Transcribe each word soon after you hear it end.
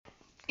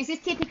Is this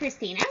Titi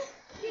Christina?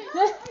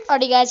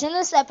 Alrighty, guys, in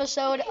this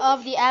episode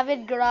of the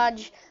Avid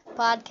Garage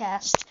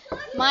podcast,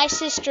 my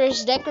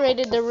sisters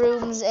decorated the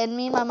rooms, and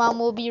me and my mom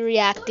will be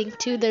reacting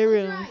to the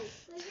room.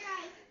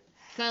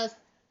 Close.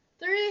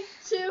 3,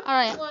 2,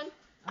 Alright. 1.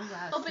 Oh,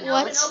 wow. Open,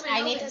 What? open, open,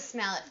 I need open. to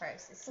smell it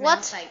first. It smells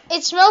What? like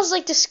It smells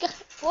like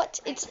what?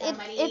 like It's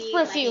somebody, it's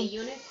like a perfume.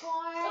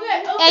 unicorn.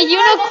 Okay, open A it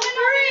unicorn. up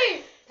in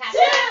 3, Pass 2,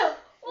 it.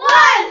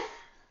 1.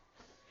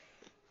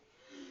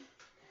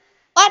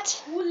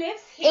 What? Who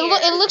lives here?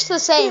 It looks the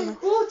same.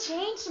 Who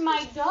changed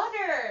my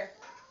daughter?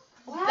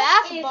 What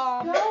Bath is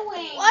bomb.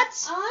 going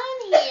What?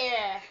 on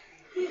here?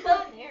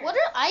 What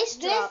are ice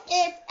This drops?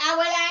 is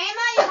Abuela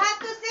Emma. You have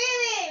to see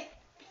this.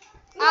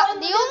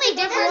 The only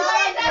difference.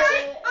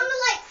 On the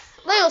lights.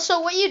 Leo, so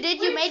what you did,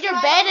 you made your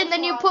bed and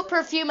then you put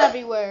perfume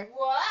everywhere.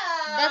 Wow.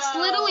 That's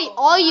literally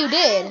all you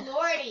did. My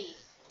lordy.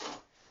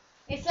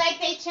 It's like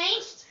they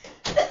changed.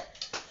 Look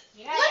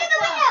at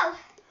the window.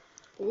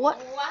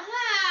 What?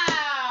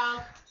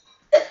 Wow.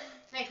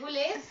 Like, who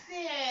lives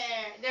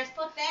there? There's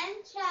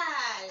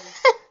potential.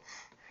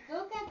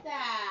 Look at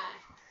that.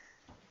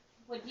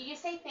 Would you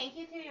say thank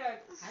you to your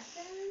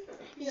husband?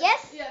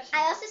 Yes. I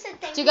also said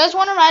thank Do you guys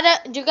want to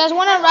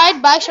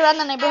ride bikes around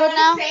the neighborhood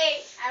now?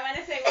 I want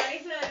to say what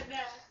is it?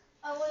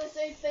 I want to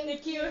say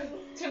thank you.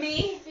 To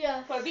me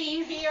Yeah. for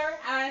being here.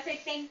 I want to say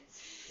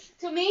thanks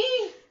to me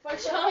for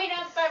showing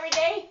up every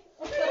day.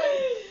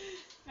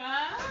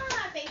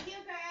 Thank you,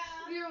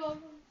 girl. You're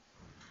welcome.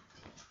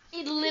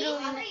 It literally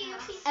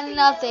Peace for and you.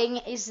 nothing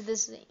is the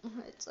same.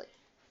 It's like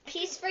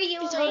Peace for you,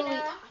 totally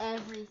Elena.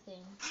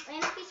 everything.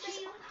 Elena, peace for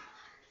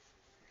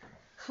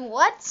you.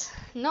 What?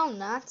 No, I'm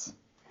not.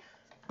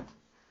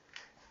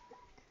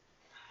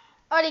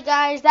 Alrighty,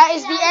 guys, that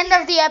is the end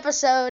of the episode.